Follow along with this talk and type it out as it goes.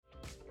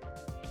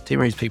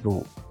Timorese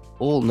people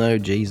all know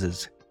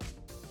Jesus,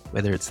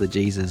 whether it's the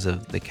Jesus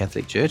of the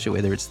Catholic Church or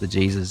whether it's the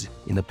Jesus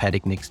in the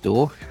paddock next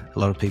door. A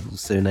lot of people's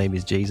surname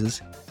is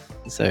Jesus.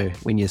 So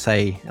when you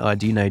say, "Oh,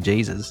 do you know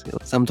Jesus?"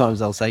 sometimes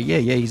they'll say, yeah,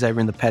 he's over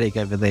in the paddock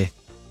over there.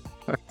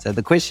 So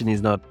the question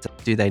is not,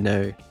 do they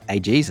know a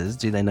Jesus?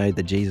 Do they know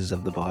the Jesus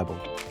of the Bible?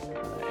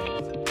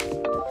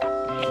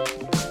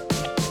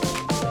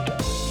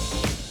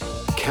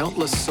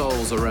 Countless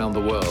souls around the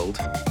world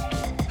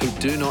who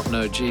do not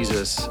know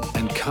Jesus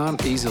and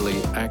can't easily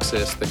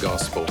access the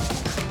gospel.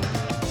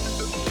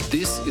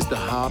 This is the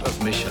heart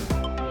of mission.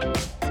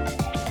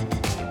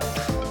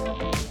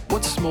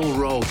 What small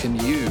role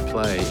can you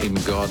play in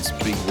God's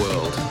big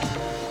world?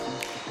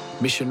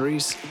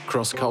 Missionaries,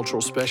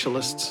 cross-cultural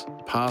specialists,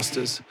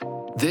 pastors,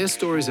 their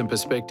stories and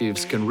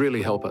perspectives can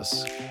really help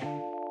us.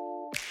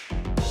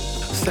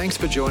 Thanks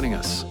for joining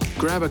us.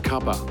 Grab a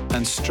cuppa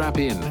and strap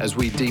in as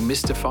we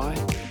demystify,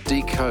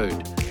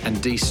 decode, and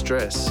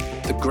de-stress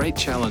the great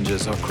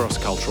challenges of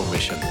cross-cultural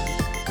mission.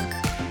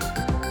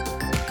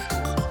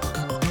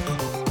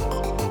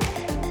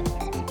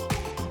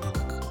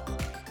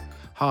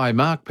 Hi,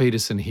 Mark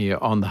Peterson here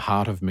on the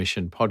Heart of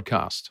Mission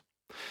podcast.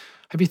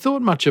 Have you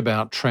thought much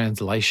about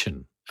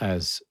translation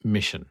as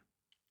mission?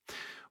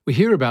 We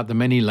hear about the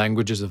many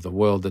languages of the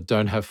world that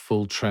don't have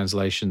full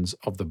translations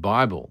of the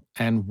Bible,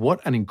 and what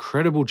an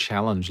incredible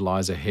challenge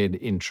lies ahead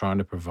in trying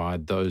to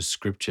provide those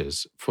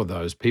scriptures for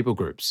those people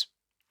groups.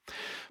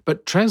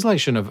 But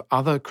translation of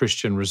other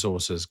Christian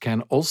resources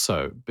can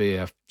also be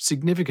a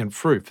significant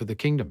fruit for the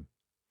kingdom.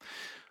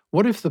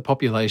 What if the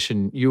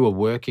population you are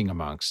working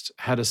amongst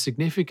had a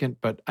significant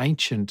but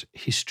ancient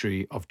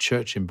history of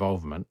church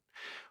involvement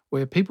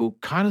where people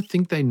kind of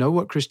think they know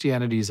what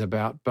Christianity is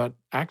about, but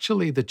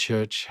actually the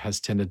church has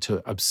tended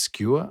to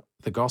obscure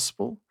the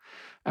gospel?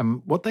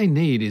 And what they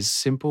need is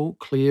simple,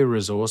 clear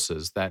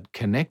resources that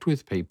connect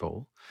with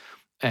people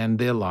and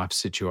their life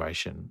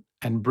situation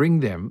and bring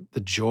them the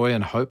joy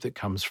and hope that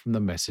comes from the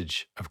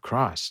message of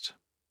Christ.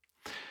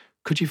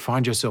 Could you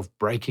find yourself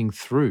breaking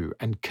through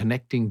and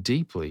connecting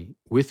deeply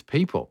with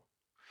people?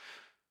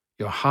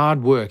 Your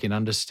hard work in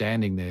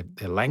understanding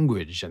their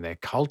language and their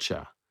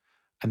culture,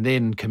 and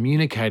then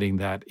communicating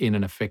that in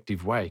an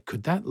effective way,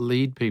 could that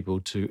lead people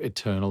to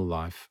eternal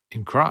life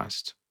in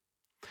Christ?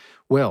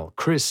 Well,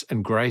 Chris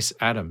and Grace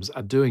Adams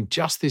are doing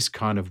just this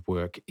kind of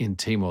work in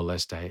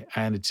Timor-Leste,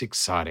 and it's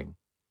exciting.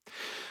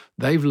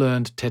 They've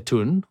learned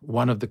Tetun,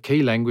 one of the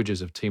key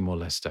languages of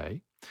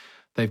Timor-Leste.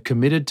 They've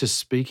committed to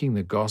speaking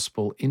the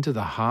gospel into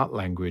the heart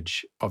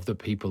language of the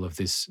people of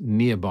this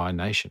nearby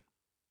nation.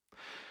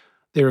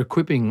 They're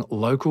equipping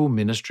local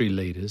ministry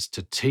leaders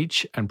to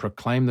teach and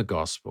proclaim the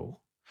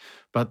gospel,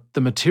 but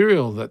the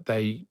material that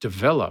they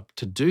develop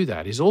to do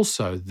that is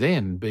also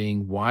then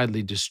being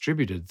widely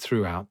distributed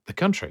throughout the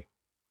country.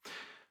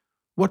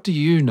 What do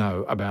you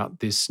know about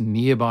this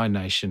nearby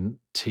nation,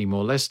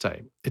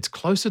 Timor-Leste? It's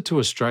closer to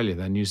Australia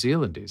than New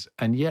Zealand is,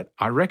 and yet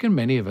I reckon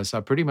many of us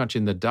are pretty much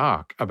in the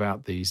dark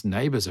about these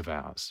neighbours of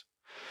ours.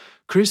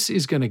 Chris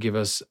is going to give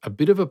us a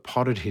bit of a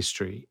potted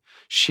history,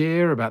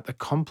 share about the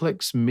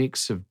complex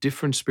mix of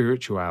different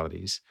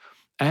spiritualities,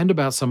 and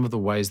about some of the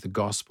ways the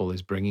gospel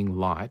is bringing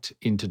light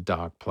into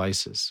dark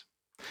places.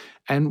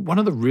 And one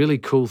of the really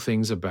cool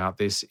things about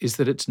this is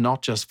that it's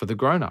not just for the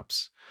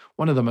grown-ups.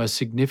 One of the most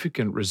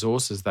significant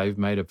resources they've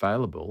made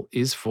available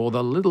is for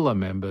the littler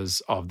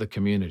members of the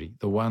community,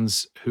 the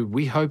ones who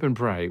we hope and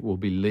pray will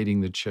be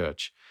leading the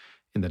church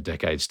in the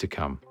decades to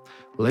come.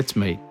 Let's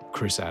meet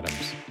Chris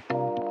Adams.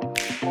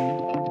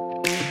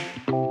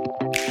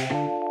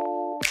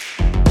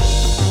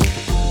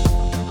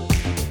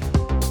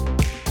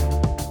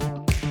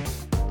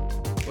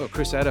 Well,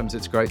 Chris Adams,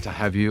 it's great to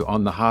have you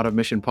on the Heart of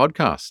Mission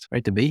podcast.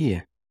 Great to be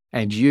here.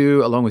 And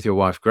you, along with your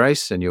wife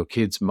Grace and your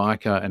kids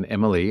Micah and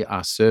Emily,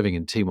 are serving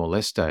in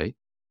Timor-Leste.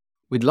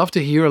 We'd love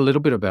to hear a little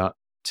bit about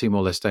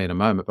Timor-Leste in a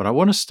moment, but I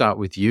want to start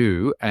with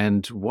you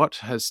and what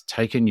has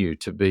taken you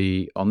to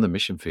be on the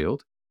mission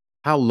field.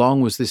 How long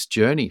was this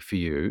journey for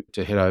you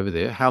to head over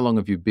there? How long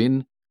have you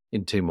been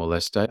in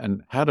Timor-Leste,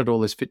 and how did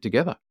all this fit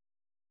together?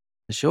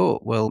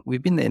 Sure. Well,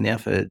 we've been there now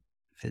for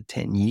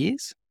 10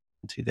 years.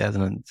 In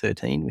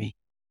 2013, we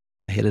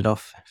headed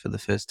off for the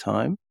first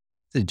time.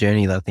 It's a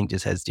journey that I think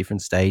just has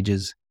different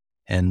stages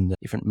and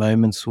different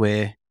moments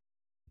where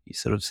you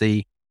sort of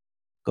see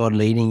God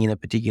leading in a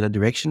particular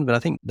direction. But I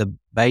think the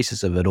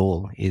basis of it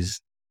all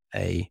is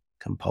a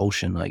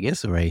compulsion, I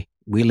guess, or a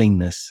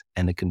willingness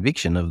and a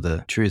conviction of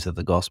the truth of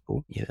the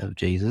gospel of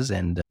Jesus,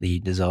 and the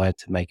desire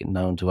to make it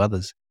known to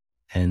others.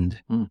 And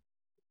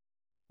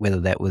whether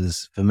that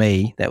was, for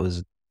me, that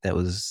was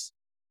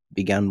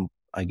begun,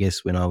 I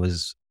guess, when I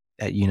was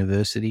at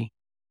university.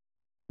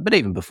 But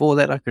even before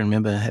that, I can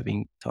remember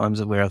having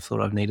times where I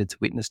thought I've needed to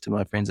witness to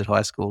my friends at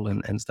high school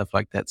and stuff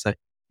like that. So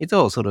it's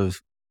all sort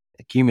of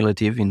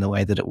cumulative in the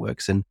way that it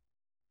works, and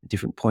at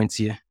different points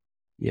you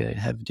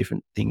have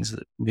different things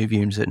that move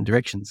you in certain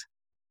directions.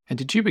 And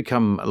did you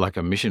become like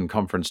a mission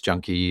conference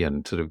junkie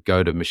and sort of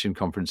go to mission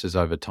conferences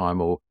over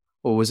time, or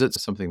was it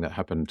something that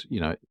happened,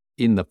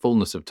 in the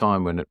fullness of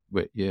time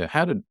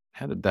how did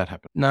that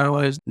happen? No,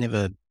 I was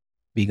never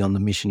big on the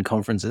mission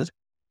conferences.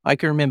 I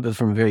can remember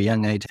from a very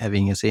young age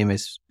having a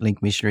CMS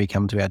Link missionary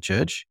come to our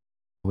church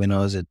when I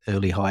was at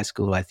early high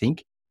school, I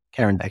think.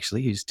 Karen,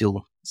 actually, who's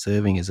still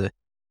serving as a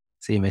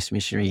CMS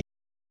missionary.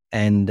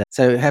 And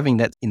so having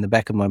that in the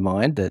back of my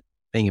mind that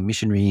being a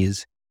missionary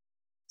is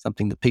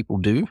something that people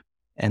do,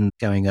 and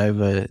going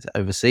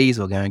overseas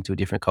or going to a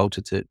different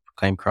culture to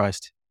proclaim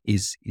Christ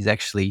is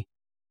actually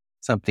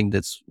something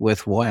that's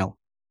worthwhile.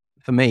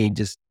 For me,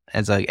 just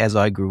as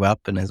I grew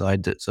up and as I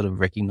sort of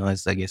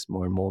recognized, I guess,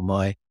 more and more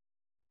my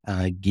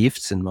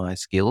gifts and my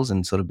skills,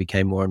 and sort of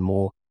became more and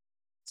more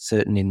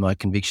certain in my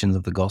convictions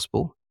of the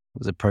gospel, it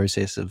was a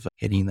process of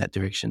heading in that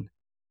direction.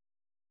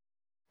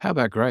 How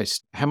about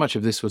Grace? How much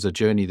of this was a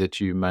journey that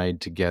you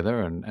made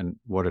together, and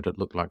what did it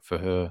look like for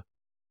her?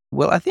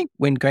 Well, I think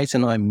when Grace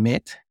and I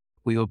met,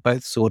 we were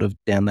both sort of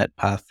down that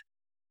path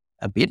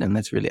a bit, and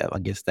that's really, I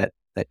guess, that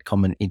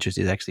common interest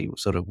is actually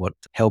sort of what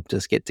helped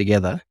us get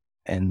together.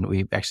 And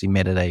we actually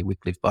met at a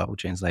Wycliffe Bible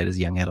Translators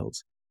Young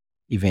Adults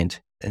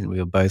event, and we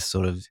were both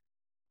sort of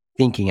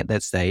thinking at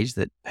that stage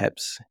that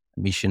perhaps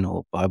mission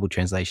or Bible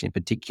translation in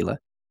particular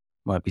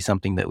might be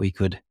something that we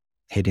could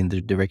head in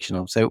the direction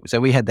of. So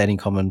we had that in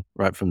common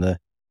right from the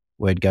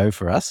word go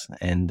for us,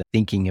 and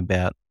thinking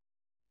about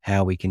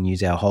how we can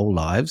use our whole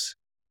lives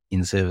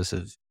in service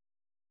of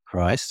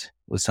Christ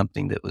was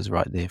something that was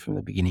right there from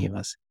the beginning of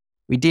us.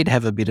 We did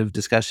have a bit of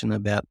discussion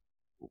about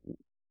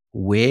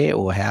where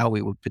or how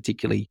we would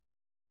particularly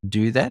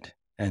do that.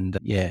 And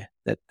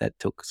that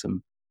took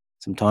some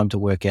time to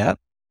work out.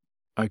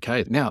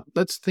 Okay, now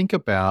let's think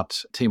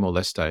about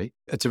Timor-Leste.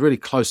 It's a really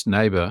close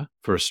neighbour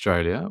for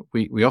Australia.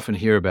 We often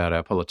hear about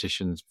our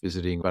politicians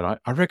visiting,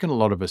 but I reckon a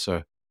lot of us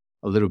are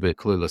a little bit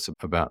clueless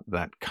about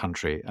that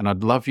country. And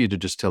I'd love you to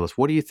just tell us,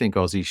 what do you think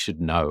Aussies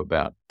should know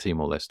about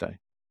Timor-Leste?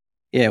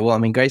 Yeah, well, I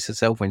mean, Grace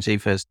herself, when she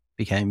first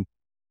became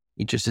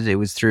interested, it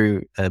was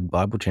through a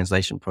Bible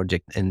translation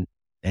project, and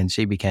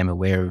she became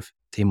aware of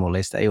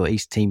Timor-Leste or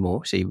East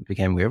Timor. She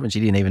became aware of, and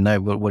she didn't even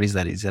know what is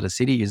that? Is that a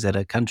city? Is that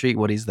a country?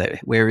 What is that?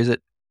 Where is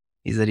it?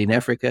 Is it in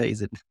Africa?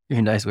 Is it,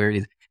 who knows where it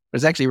is? But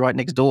it's actually right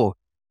next door.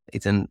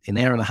 It's an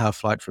hour and a half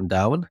flight from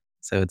Darwin.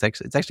 So it's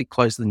actually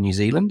closer than New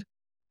Zealand,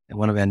 and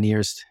one of our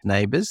nearest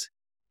neighbours.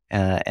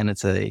 And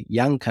it's a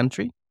young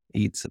country.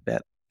 It's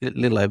about a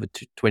little over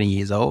 20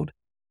 years old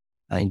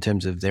in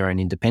terms of their own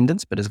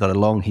independence, but it's got a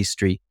long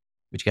history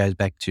which goes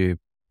back to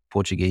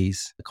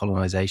Portuguese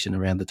colonization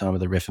around the time of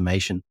the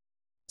Reformation.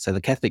 So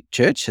the Catholic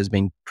Church has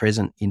been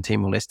present in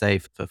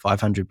Timor-Leste for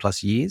 500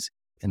 plus years,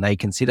 and they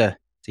consider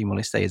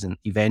Timor-Leste as an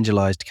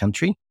evangelized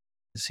country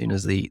as soon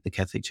as the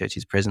Catholic Church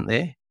is present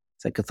there.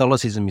 So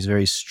Catholicism is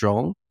very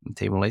strong in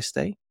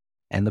Timor-Leste,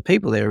 and the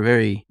people there are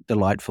very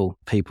delightful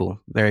people,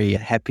 very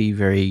happy,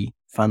 very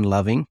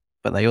fun-loving,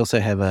 but they also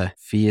have a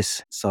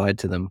fierce side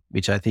to them,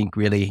 which I think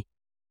really,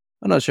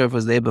 I'm not sure if it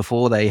was there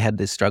before they had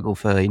this struggle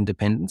for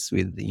independence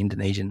with the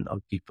Indonesian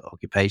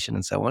occupation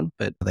and so on,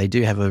 but they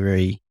do have a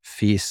very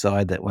fierce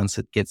side that once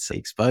it gets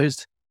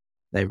exposed,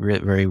 they're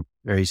very,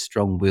 very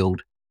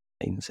strong-willed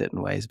in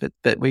certain ways.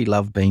 But we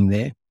love being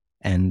there,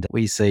 and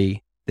we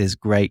see there's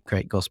great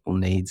gospel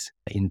needs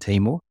in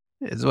Timor,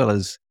 as well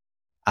as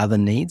other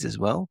needs as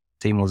well.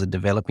 Timor is a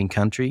developing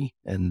country,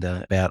 and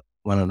about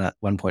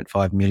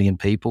 1.5 million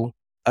people.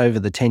 Over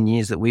the 10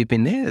 years that we've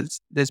been there,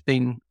 there's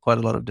been quite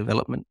a lot of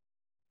development.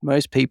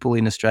 Most people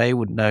in Australia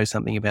would know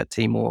something about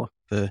Timor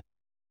for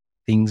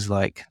things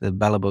like the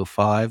Balaboa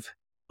Five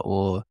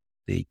or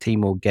the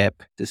Timor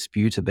Gap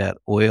dispute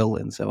about oil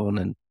and so on,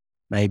 and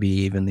maybe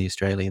even the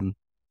Australian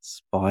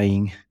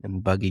spying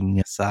and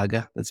bugging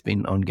saga that's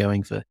been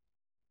ongoing for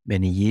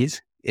many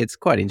years. It's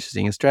quite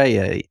interesting.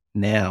 Australia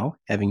now,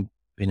 having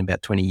been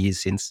about 20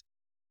 years since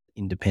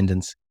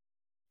independence,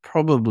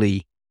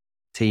 probably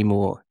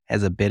Timor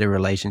has a better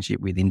relationship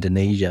with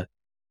Indonesia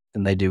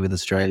than they do with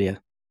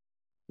Australia,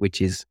 which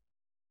is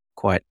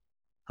quite,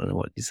 I don't know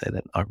what you say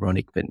that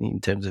ironic, but in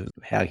terms of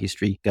how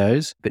history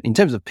goes. But in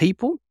terms of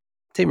people,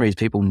 Timorese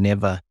people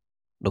never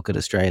look at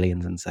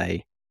Australians and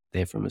say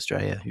they're from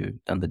Australia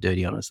who've done the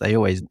dirty on us.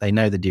 They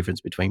know the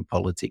difference between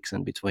politics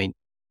and between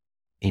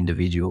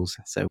individuals.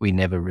 So we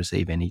never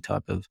receive any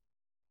type of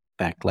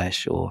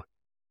backlash or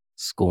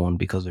scorn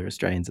because we're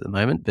Australians at the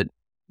moment. But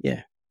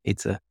yeah,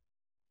 it's an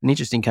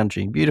interesting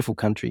country, beautiful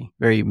country,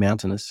 very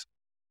mountainous,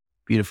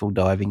 beautiful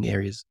diving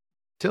areas.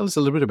 Tell us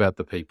a little bit about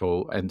the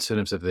people in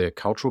terms of their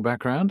cultural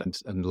background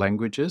and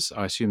languages.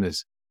 I assume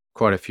there's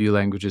quite a few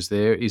languages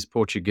there. Is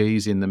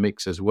Portuguese in the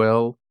mix as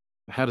well?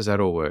 How does that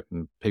all work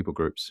in people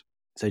groups?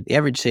 So the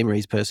average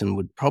Timorese person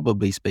would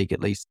probably speak at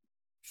least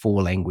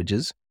 4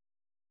 languages,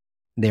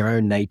 their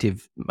own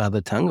native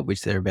mother tongue, of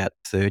which there are about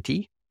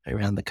 30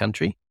 around the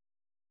country.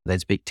 They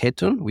speak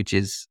Tetun, which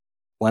is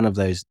one of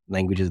those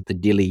languages, the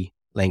Dili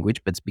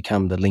language, but it's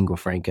become the lingua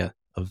franca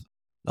of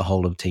the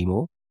whole of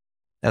Timor.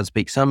 They'd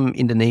speak some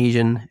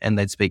Indonesian, and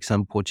they'd speak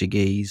some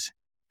Portuguese,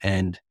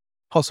 and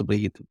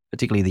possibly,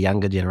 particularly the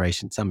younger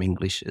generation, some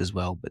English as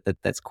well, but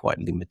that's quite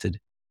limited.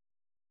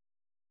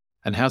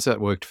 And how's that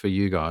worked for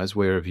you guys?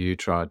 Where have you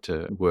tried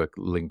to work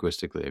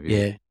linguistically? Have you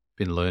Yeah.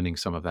 been learning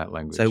some of that So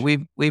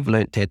language? we've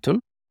learnt Tetun,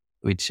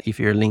 which if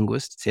you're a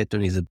linguist,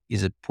 Tetun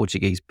is a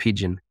Portuguese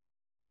pidgin,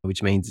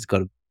 which means it's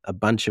got a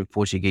bunch of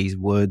Portuguese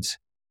words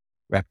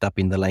wrapped up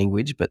in the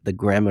language, but the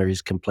grammar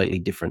is completely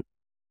different.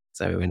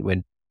 So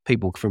when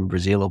people from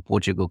Brazil or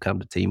Portugal come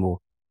to Timor,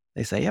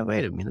 they say, "Oh,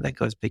 wait a minute, that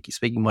guy's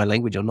speaking my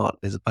language or not?"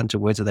 There's a bunch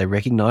of words that they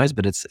recognize,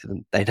 but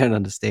they don't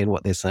understand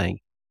what they're saying.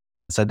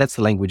 So that's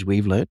the language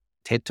we've learnt,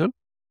 Tetun.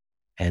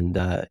 And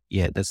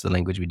yeah, that's the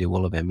language we do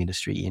all of our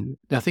ministry in.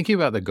 Now, thinking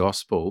about the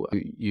gospel,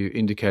 you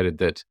indicated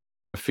that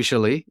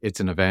officially it's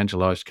an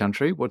evangelized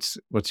country. What's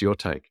your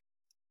take?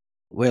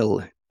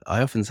 Well,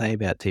 I often say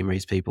about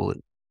Timorese people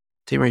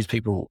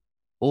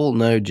all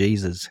know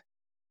Jesus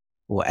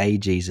or a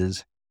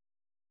Jesus,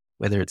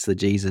 whether it's the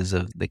Jesus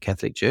of the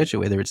Catholic Church or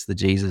whether it's the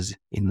Jesus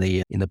in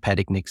the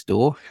paddock next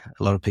door.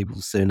 A lot of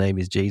people's surname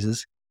is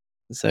Jesus.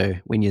 So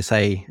when you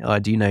say, "Oh,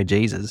 do you know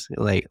Jesus?"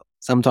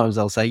 Sometimes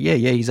they'll say, "Yeah,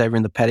 yeah, he's over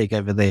in the paddock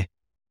over there."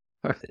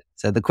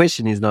 So the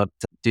question is not,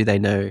 do they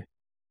know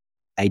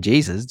a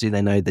Jesus? Do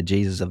they know the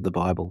Jesus of the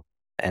Bible?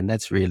 And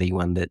that's really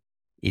one that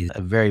is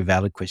a very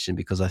valid question,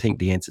 because I think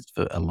the answer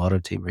for a lot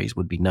of Timorese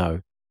would be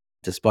no.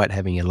 Despite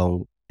having a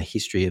long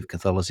history of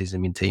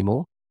Catholicism in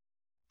Timor,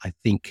 I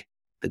think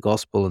the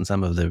gospel and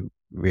some of the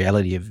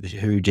reality of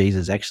who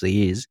Jesus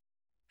actually is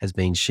has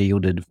been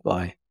shielded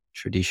by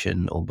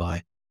tradition or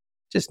by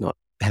just not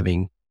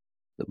having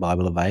the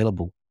Bible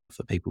available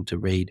for people to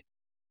read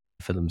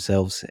for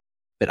themselves.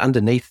 But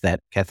underneath that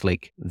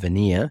Catholic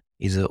veneer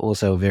is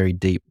also a very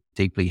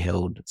deeply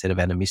held set of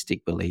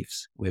animistic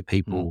beliefs where Mm.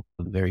 people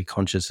are very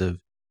conscious of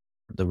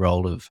the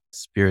role of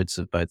spirits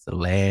of both the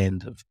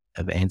land,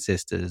 of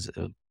ancestors,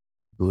 of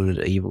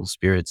good, evil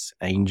spirits,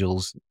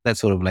 angels. That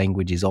sort of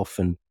language is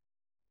often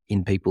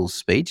in people's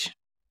speech.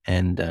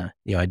 And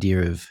the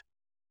idea of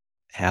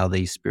how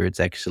these spirits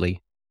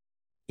actually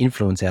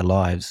influence our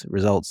lives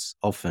results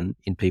often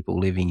in people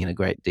living in a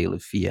great deal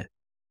of fear.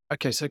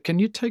 Okay, so can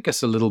you take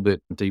us a little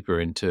bit deeper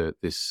into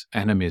this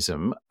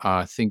animism?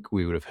 I think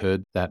we would have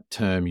heard that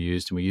term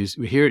used, and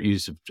we hear it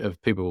used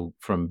of people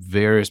from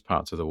various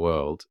parts of the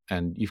world.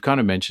 And you've kind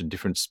of mentioned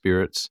different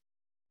spirits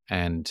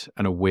and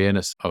an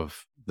awareness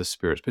of the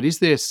spirits. But is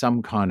there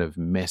some kind of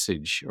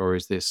message, or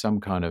is there some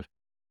kind of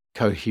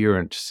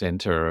coherent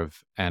center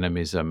of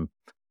animism,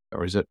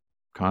 or is it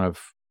kind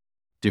of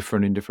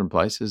different in different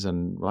places?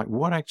 And like,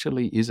 what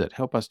actually is it?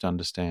 Help us to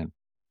understand.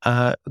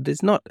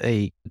 There's not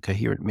a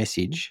coherent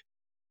message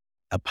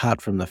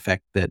apart from the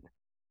fact that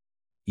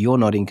you're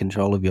not in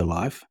control of your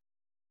life.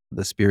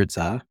 The spirits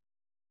are,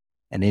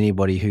 and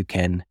anybody who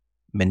can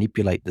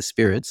manipulate the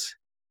spirits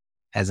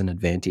has an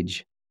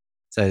advantage.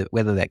 So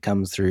whether that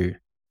comes through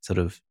sort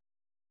of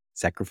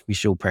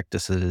sacrificial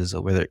practices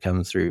or whether it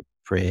comes through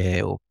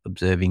prayer or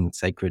observing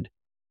sacred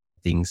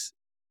things,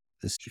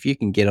 if you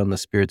can get on the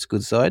spirit's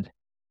good side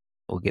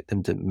or get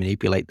them to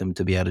manipulate them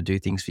to be able to do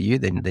things for you,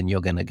 then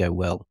you're going to go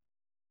well.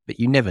 But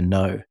you never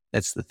know.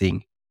 That's the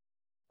thing.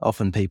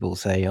 Often people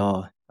say,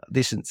 "Oh,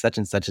 this and such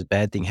a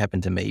bad thing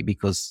happened to me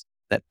because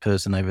that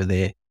person over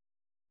there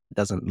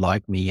doesn't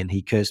like me and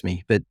he cursed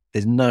me." But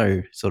there's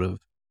no sort of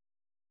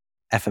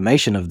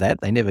affirmation of that.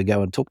 They never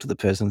go and talk to the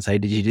person and say,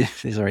 "Did you do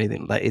this?" or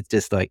anything. Like, it's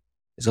just like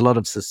there's a lot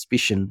of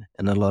suspicion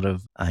and a lot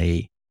of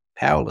a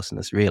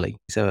powerlessness, really.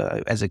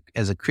 So as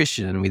a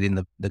Christian and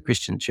within the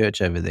Christian church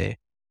over there,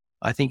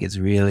 I think it's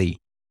really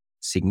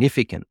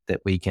significant that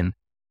we can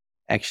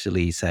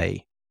actually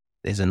say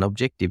there's an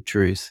objective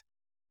truth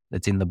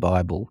that's in the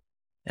Bible,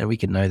 and we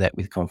can know that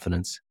with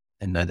confidence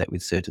and know that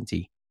with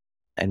certainty,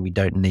 and we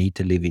don't need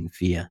to live in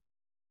fear.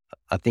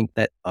 I think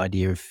that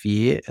idea of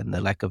fear and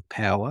the lack of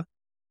power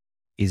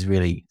is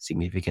really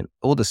significant.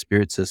 All the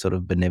spirits are sort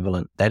of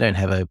benevolent. They don't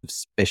have a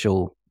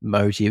special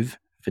motive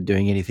for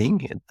doing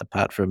anything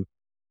apart from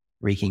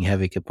wreaking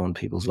havoc upon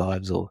people's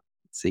lives or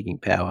seeking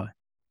power.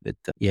 But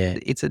yeah,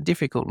 it's a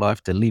difficult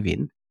life to live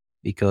in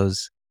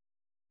because,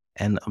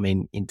 and I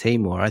mean, in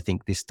Timor, I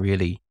think this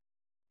really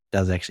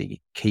does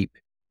actually keep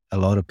a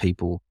lot of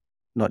people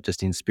not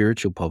just in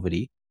spiritual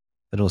poverty,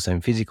 but also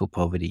in physical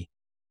poverty,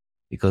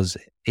 because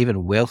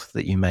even wealth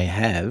that you may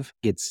have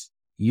gets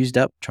used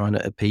up trying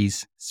to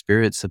appease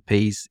spirits,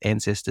 appease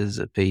ancestors,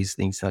 appease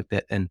things like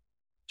that. And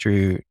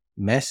through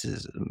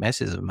masses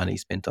of money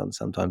spent on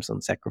sometimes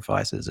on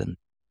sacrifices and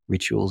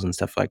rituals and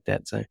stuff like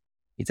that. So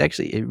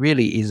it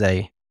really is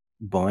a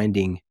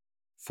binding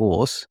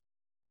force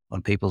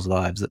on people's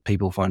lives that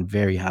people find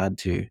very hard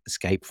to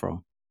escape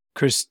from.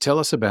 Chris, tell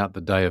us about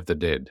the Day of the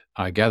Dead.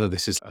 I gather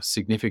this is a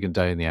significant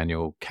day in the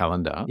annual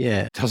calendar.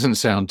 Yeah. Doesn't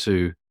sound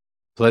too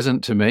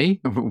pleasant to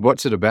me.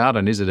 What's it about?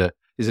 And is it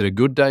a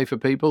good day for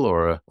people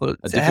or Well, a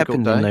it difficult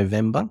happens in day?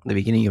 November, the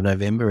beginning of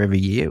November every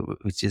year,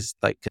 which is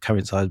like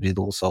coincides with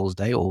All Souls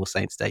Day or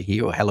Saints Day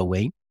here or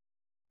Halloween.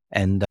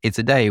 And it's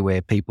a day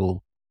where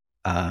people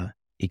are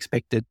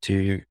expected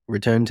to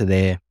return to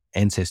their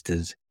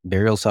ancestors'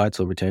 burial sites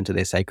or return to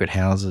their sacred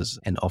houses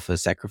and offer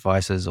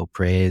sacrifices or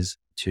prayers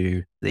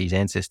to these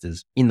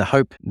ancestors in the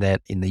hope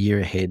that in the year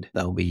ahead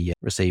they'll be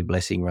receive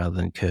blessing rather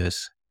than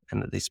curse,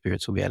 and that these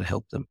spirits will be able to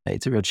help them.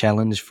 It's a real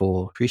challenge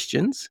for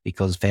Christians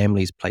because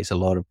families place a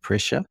lot of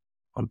pressure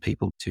on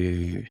people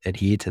to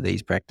adhere to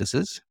these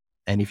practices.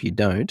 And if you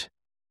don't,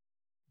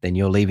 then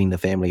you're leaving the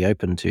family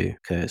open to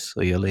curse,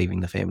 or you're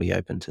leaving the family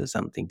open to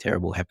something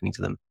terrible happening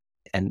to them.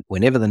 And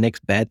whenever the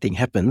next bad thing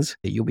happens,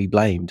 you'll be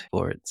blamed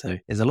for it. So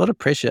there's a lot of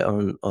pressure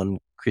on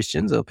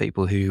Christians or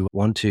people who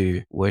want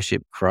to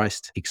worship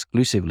Christ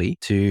exclusively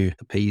to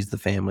appease the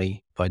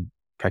family by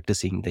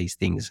practicing these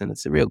things. And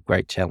it's a real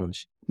great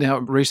challenge. Now,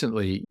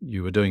 recently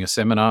you were doing a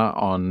seminar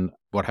on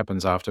what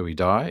happens after we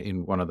die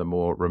in one of the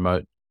more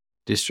remote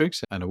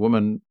districts, and a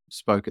woman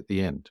spoke at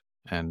the end.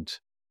 And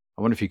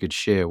I wonder if you could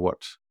share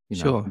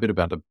Sure. a bit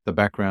about the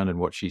background and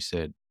what she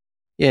said.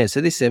 Yeah,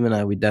 so this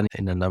seminar we've done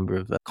in a number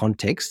of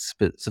contexts,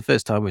 but it's the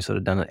first time we've sort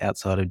of done it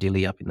outside of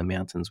Dili up in the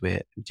mountains,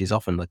 which is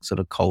often the sort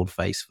of cold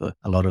face for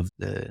a lot of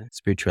the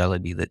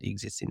spirituality that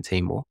exists in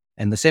Timor.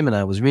 And the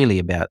seminar was really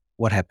about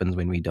what happens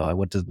when we die.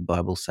 What does the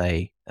Bible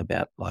say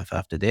about life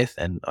after death?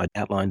 And I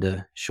outlined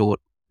a short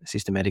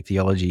systematic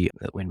theology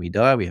that when we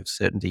die, we have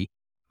certainty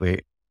we're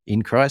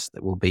in Christ,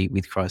 that we'll be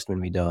with Christ when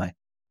we die.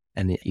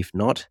 And if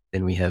not,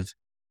 then we have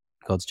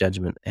God's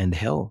judgment and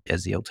hell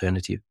as the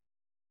alternative.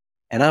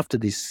 And after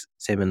this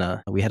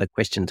seminar, we had a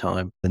question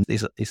time, and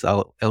this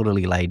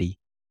elderly lady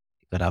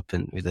got up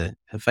and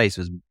her face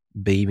was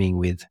beaming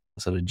with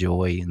sort of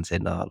joy and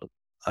said, "Oh,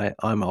 look,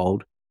 I'm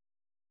old.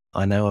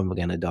 I know I'm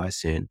going to die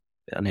soon.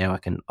 But now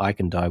I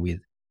can die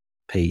with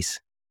peace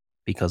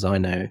because I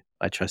know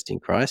I trust in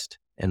Christ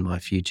and my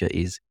future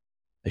is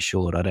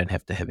assured. I don't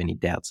have to have any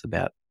doubts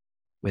about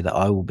whether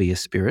I will be a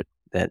spirit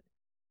that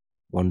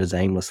wanders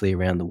aimlessly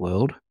around the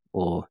world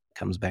or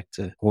comes back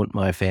to haunt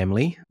my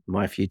family.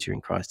 My future in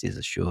Christ is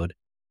assured."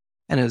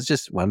 And it was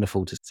just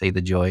wonderful to see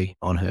the joy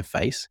on her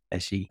face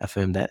as she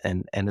affirmed that.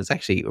 And it's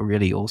actually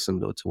really awesome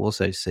to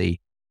also see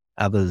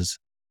others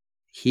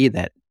hear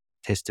that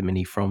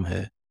testimony from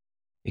her,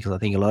 because I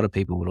think a lot of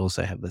people would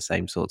also have the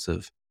same sorts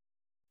of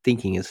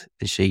thinking as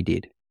she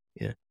did.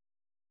 Yeah.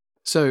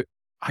 So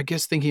I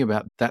guess thinking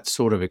about that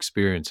sort of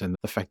experience and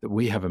the fact that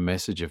we have a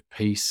message of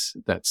peace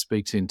that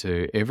speaks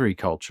into every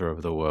culture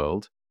of the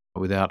world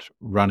without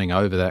running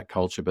over that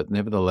culture, but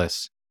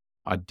nevertheless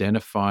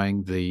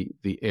identifying the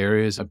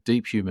areas of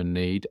deep human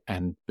need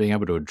and being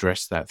able to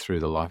address that through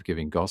the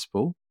life-giving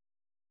gospel.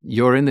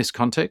 You're in this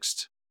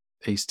context,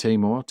 East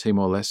Timor,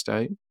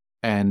 Timor-Leste,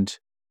 and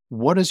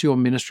what does your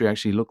ministry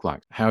actually look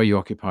like? How are you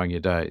occupying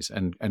your days?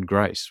 And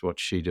Grace,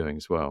 what's she doing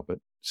as well? But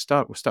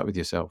we'll start with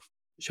yourself.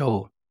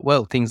 Sure.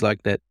 Well, things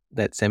like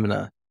that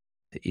seminar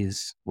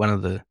is one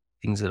of the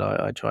things that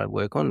I try and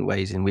work on,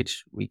 ways in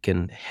which we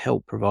can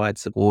help provide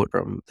support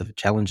from the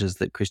challenges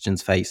that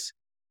Christians face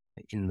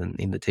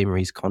in the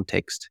Timorese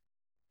context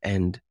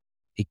and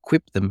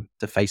equip them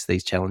to face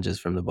these challenges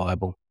from the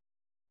Bible.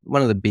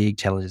 One of the big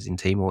challenges in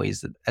Timor is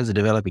that as a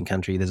developing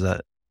country, there's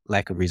a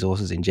lack of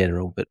resources in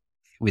general, but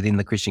within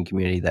the Christian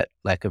community, that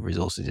lack of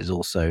resources is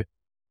also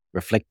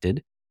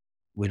reflected.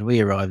 When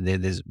we arrived there,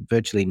 there's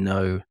virtually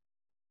no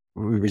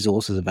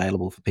resources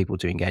available for people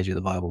to engage with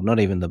the Bible, not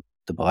even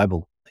the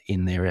Bible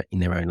in their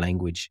own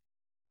language.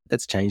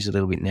 That's changed a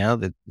little bit now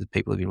that the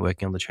people have been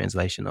working on the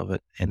translation of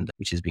it, and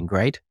which has been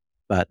great.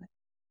 But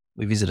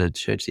we visited a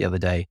church the other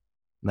day,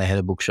 and they had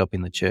a bookshop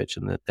in the church,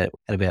 and that had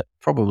about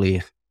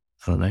probably,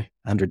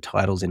 100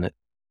 titles in it.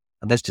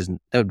 And that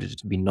would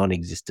just be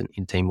non-existent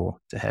in Timor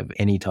to have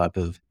any type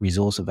of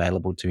resource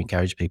available to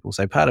encourage people.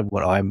 So part of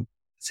what I'm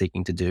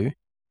seeking to do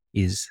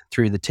is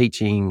through the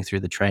teaching,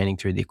 through the training,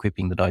 through the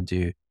equipping that I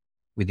do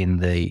within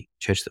the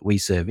church that we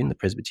serve in, the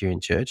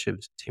Presbyterian Church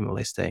of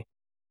Timor-Leste,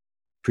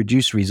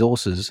 produce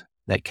resources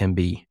that can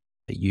be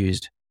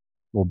used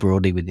more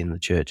broadly within the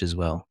church as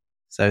well.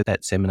 So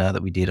that seminar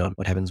that we did on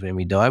what happens when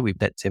we die,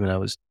 that seminar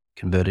was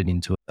converted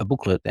into a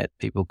booklet that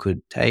people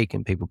could take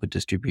and people could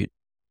distribute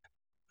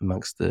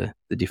amongst the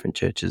different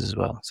churches as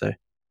well. So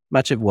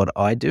much of what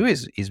I do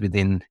is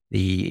within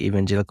the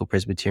Evangelical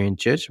Presbyterian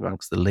Church,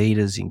 amongst the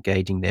leaders,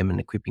 engaging them and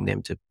equipping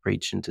them to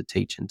preach and to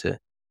teach and to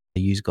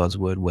use God's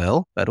word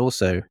well, but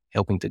also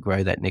helping to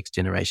grow that next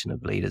generation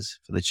of leaders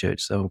for the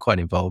church. So I'm quite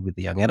involved with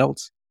the young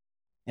adults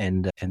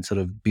and sort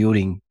of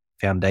building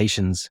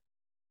foundations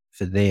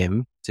for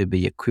them to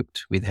be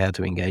equipped with how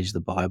to engage the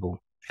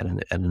Bible at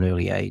an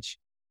early age.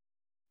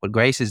 What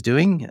Grace is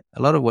doing,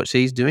 a lot of what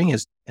she's doing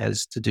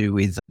has to do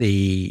with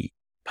the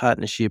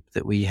partnership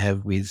that we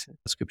have with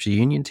Scripture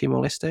Union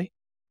Timor-Leste.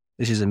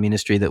 This is a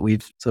ministry that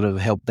we've sort of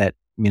helped that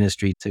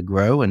ministry to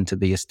grow and to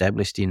be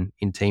established in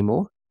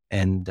Timor.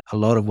 And a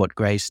lot of what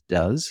Grace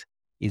does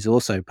is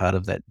also part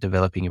of that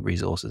developing of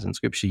resources. And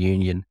Scripture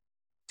Union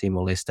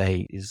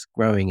Timor-Leste is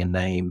growing a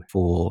name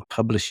for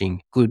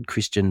publishing good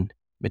Christian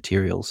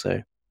material.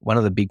 So one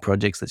of the big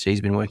projects that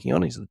she's been working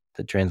on is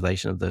the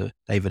translation of the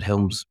David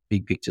Helms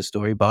Big Picture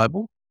Story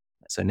Bible.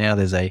 So now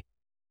there's a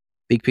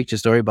Big Picture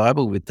Story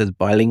Bible that's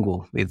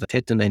bilingual with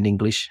Teton and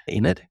English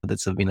in it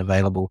that's been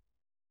available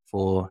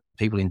for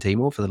people in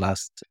Timor for the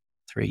last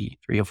three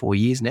or 4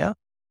 years now.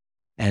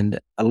 And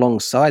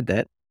alongside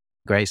that,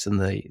 Grace and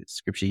the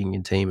Scripture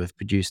Union team have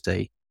produced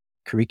a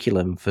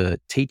curriculum for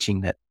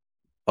teaching that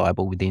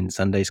Bible within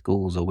Sunday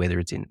schools, or whether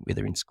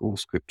in school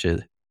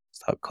scripture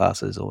type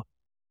classes or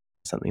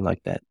something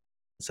like that.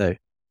 So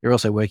we're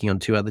also working on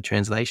 2 other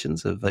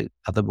translations of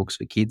other books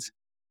for kids,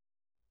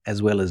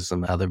 as well as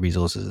some other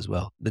resources as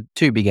well. The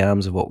 2 big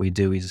arms of what we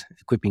do is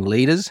equipping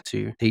leaders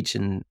to teach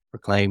and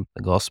proclaim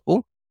the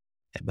gospel,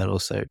 but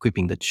also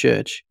equipping the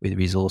church with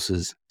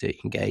resources to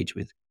engage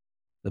with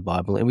the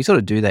Bible. And we sort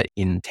of do that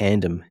in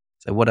tandem.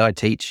 So what I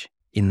teach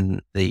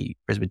in the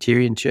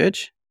Presbyterian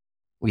church,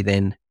 we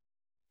then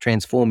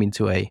transform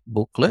into a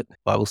booklet,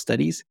 Bible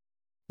studies,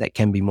 that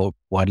can be more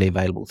widely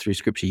available through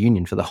Scripture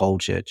Union for the whole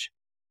church.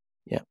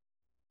 Yeah.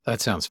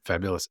 That sounds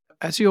fabulous.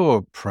 As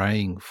you're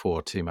praying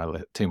for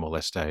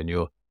Timor-Leste and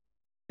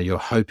you're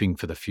hoping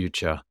for the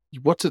future,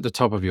 what's at the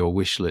top of your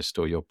wish list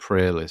or your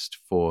prayer list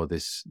for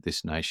this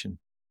nation?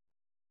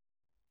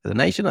 For the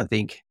nation, I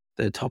think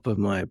the top of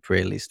my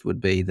prayer list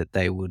would be that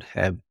they would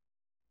have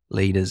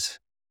leaders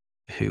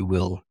who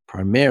will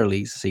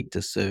primarily seek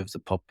to serve the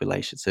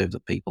population, serve the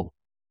people.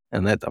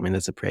 And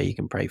that's a prayer you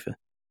can pray for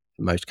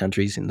most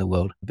countries in the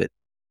world. But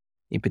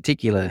in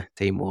particular,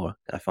 Timor,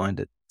 I find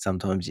it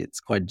sometimes it's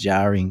quite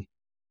jarring,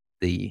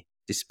 the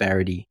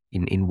disparity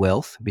in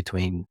wealth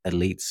between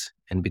elites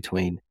and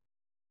between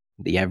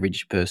the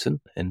average person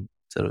and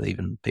sort of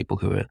even people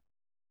who are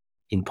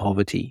in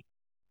poverty.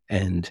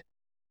 And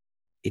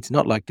it's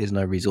not like there's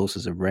no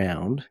resources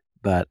around,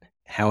 but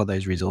how are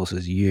those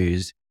resources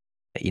used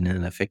in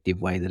an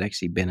effective way that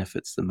actually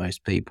benefits the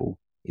most people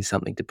is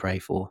something to pray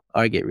for.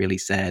 I get really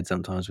sad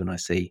sometimes when I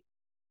see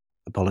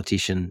a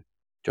politician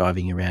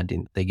driving around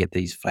they get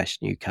these flash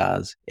new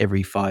cars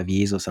every 5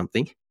 years or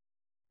something,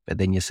 but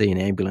then you see an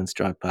ambulance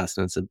drive past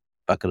and it's a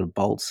bucket of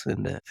bolts,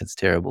 and it's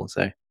terrible.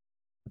 So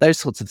those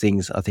sorts of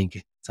things, I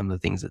think, some of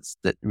the things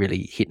that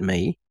really hit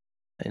me,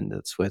 and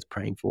it's worth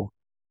praying for.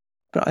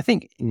 But I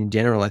think in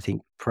general,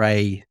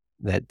 pray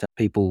that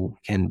people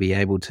can be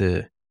able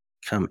to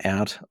come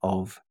out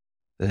of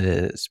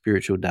the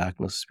spiritual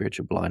darkness,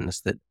 spiritual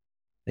blindness that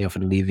they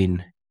often live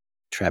in,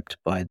 trapped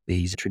by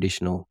these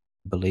traditional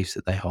beliefs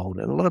that they hold.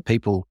 And a lot of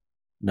people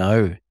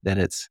know that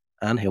it's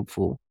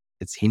unhelpful,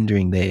 it's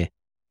hindering their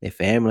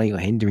family or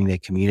hindering their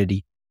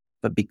community.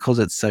 But because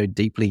it's so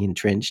deeply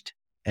entrenched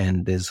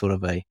and there's sort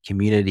of a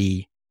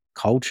community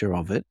culture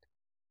of it,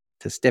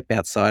 to step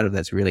outside of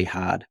that's really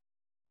hard.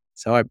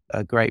 So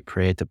a great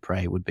prayer to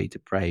pray would be to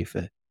pray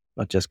for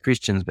not just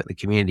Christians, but the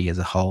community as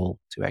a whole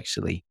to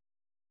actually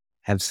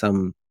have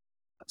some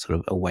sort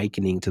of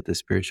awakening to the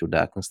spiritual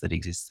darkness that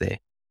exists there.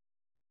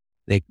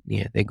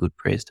 They're good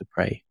prayers to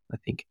pray, I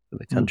think, for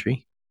the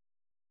country.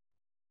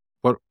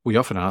 What we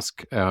often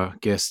ask our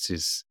guests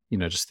is,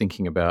 just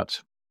thinking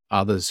about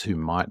others who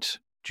might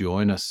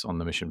join us on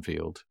the mission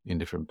field in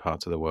different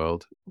parts of the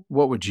world.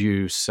 What would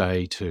you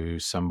say to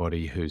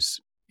somebody who's,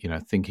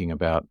 thinking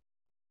about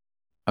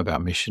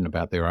mission,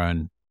 about their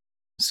own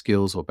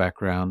skills or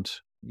background?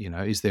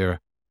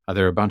 Are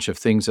there a bunch of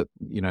things that,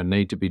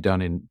 need to be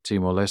done in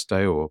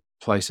Timor-Leste or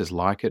places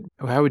like it?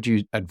 How would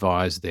you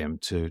advise them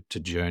to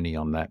journey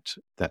on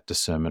that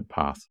discernment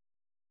path?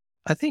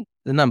 I think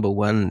the number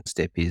one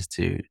step is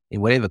to, in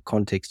whatever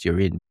context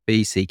you're in,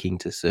 be seeking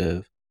to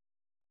serve,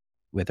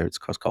 whether it's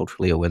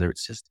cross-culturally or whether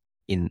it's just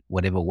in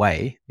whatever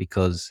way,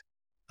 because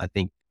I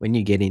think when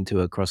you get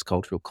into a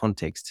cross-cultural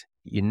context,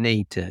 you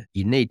need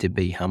to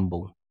be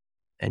humble,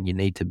 and you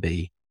need to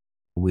be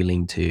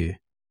willing to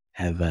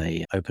have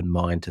a open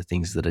mind to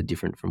things that are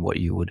different from what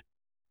you would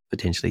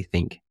potentially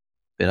think.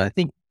 But I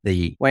think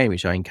the way in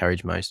which I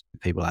encourage most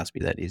people ask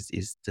me that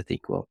is to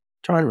think, well,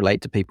 try and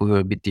relate to people who are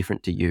a bit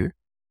different to you.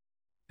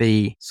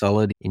 Be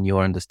solid in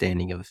your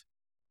understanding of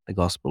the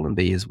gospel and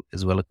be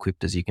as well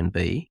equipped as you can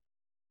be,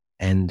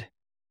 and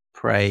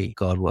pray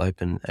God will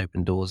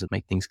open doors and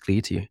make things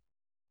clear to you.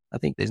 I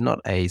think there's not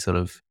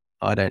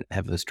I don't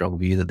have a strong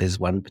view that there's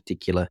one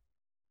particular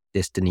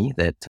destiny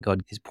that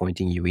God is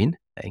pointing you in,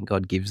 and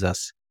God gives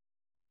us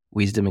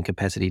wisdom and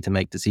capacity to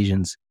make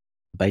decisions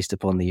based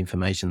upon the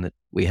information that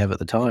we have at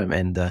the time.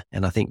 And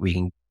I think we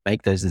can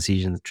make those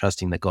decisions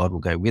trusting that God will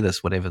go with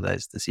us, whatever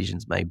those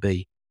decisions may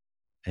be.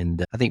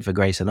 And I think for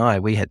Grace and I,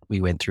 we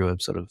went through a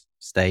sort of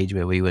stage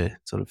where we were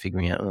sort of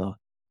figuring out,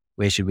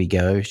 where should we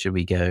go? Should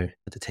we go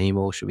to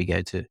Timor? Should we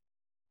go to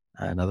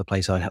another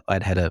place?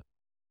 I'd had a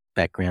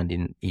background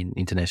in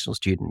international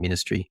student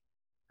ministry.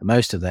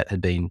 Most of that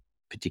had been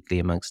particularly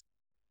amongst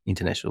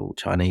international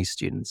Chinese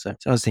students. So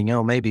I was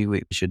thinking, maybe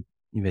we should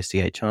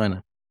investigate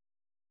China.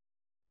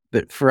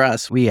 But for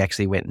us, we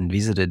actually went and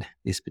visited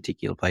this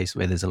particular place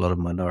where there's a lot of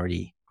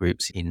minority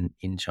groups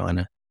in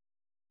China.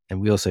 And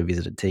we also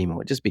visited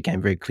Timor. It just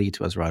became very clear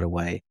to us right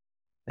away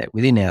that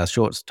within our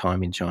short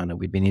time in China,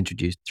 we'd been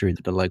introduced through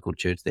the local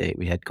church there.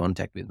 We had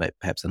contact with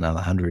perhaps another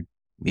 100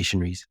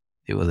 missionaries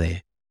who were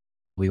there.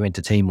 We went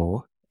to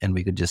Timor and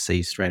we could just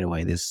see straight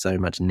away there's so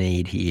much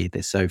need here.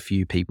 There's so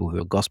few people who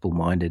are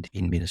gospel-minded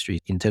in ministry.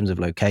 In terms of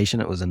location,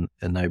 it was a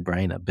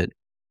no-brainer. But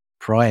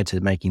prior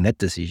to making that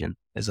decision,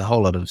 there's a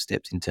whole lot of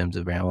steps in terms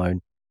of our own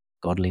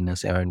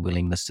godliness, our own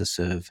willingness to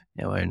serve,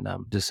 our own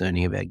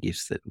discerning of our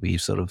gifts, that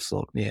we've sort of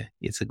thought, yeah,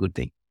 it's a good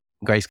thing.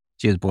 Grace,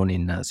 she was born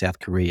in South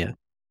Korea.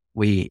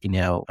 We, in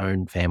our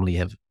own family,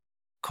 have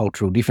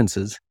cultural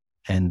differences,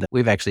 and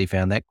we've actually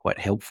found that quite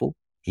helpful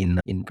in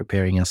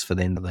preparing us for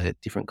then the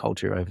different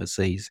culture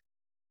overseas.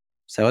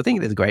 So I think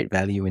there's great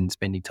value in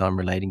spending time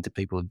relating to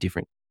people of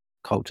different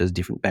cultures,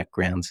 different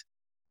backgrounds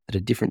that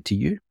are different to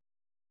you,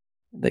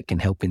 that can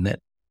help in that.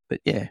 But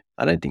yeah,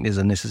 I don't think there's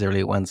necessarily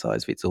a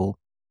one-size-fits-all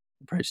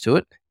approach to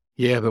it.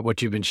 Yeah, but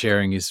what you've been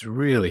sharing is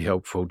really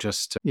helpful.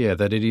 Just,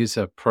 that it is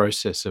a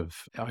process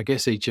of, I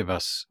guess, each of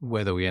us,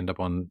 whether we end up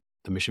on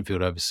the mission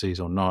field overseas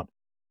or not,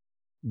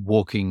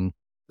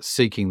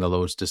 seeking the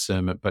Lord's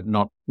discernment, but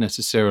not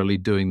necessarily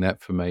doing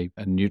that from a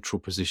neutral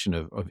position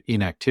of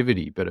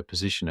inactivity, but a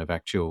position of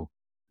actual,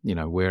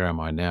 where am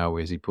I now?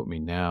 Where's He put me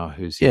now?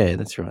 Yeah,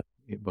 that's right.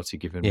 What's He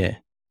given Yeah. me?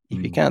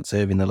 If you can't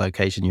serve in the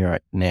location you're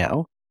at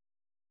now,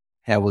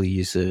 how will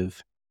you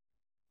serve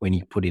when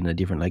you put in a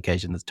different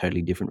location that's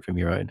totally different from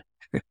your own?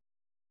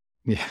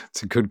 Yeah,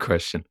 it's a good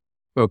question.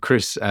 Well,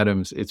 Chris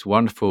Adams, it's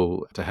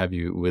wonderful to have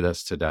you with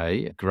us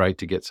today. Great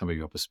to get some of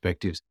your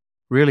perspectives.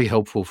 Really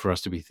helpful for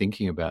us to be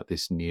thinking about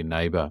this near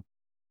neighbour,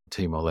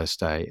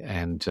 Timor-Leste,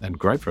 and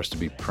great for us to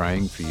be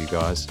praying for you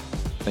guys.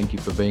 Thank you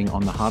for being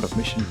on the Heart of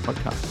Mission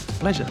podcast.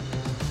 Pleasure.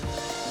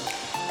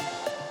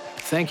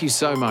 Thank you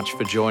so much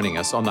for joining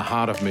us on the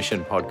Heart of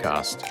Mission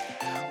podcast.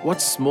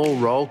 What small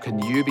role can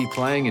you be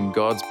playing in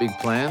God's big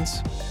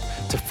plans?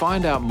 To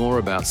find out more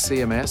about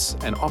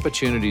CMS and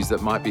opportunities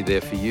that might be there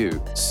for you,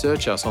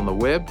 search us on the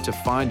web to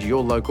find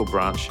your local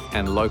branch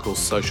and local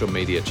social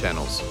media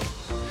channels.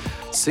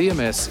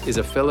 CMS is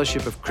a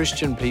fellowship of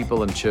Christian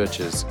people and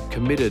churches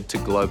committed to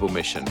global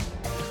mission.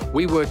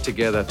 We work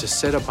together to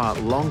set apart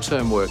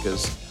long-term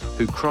workers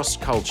who cross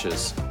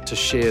cultures to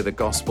share the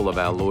gospel of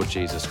our Lord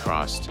Jesus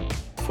Christ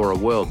for a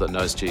world that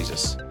knows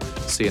Jesus.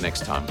 See you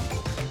next time.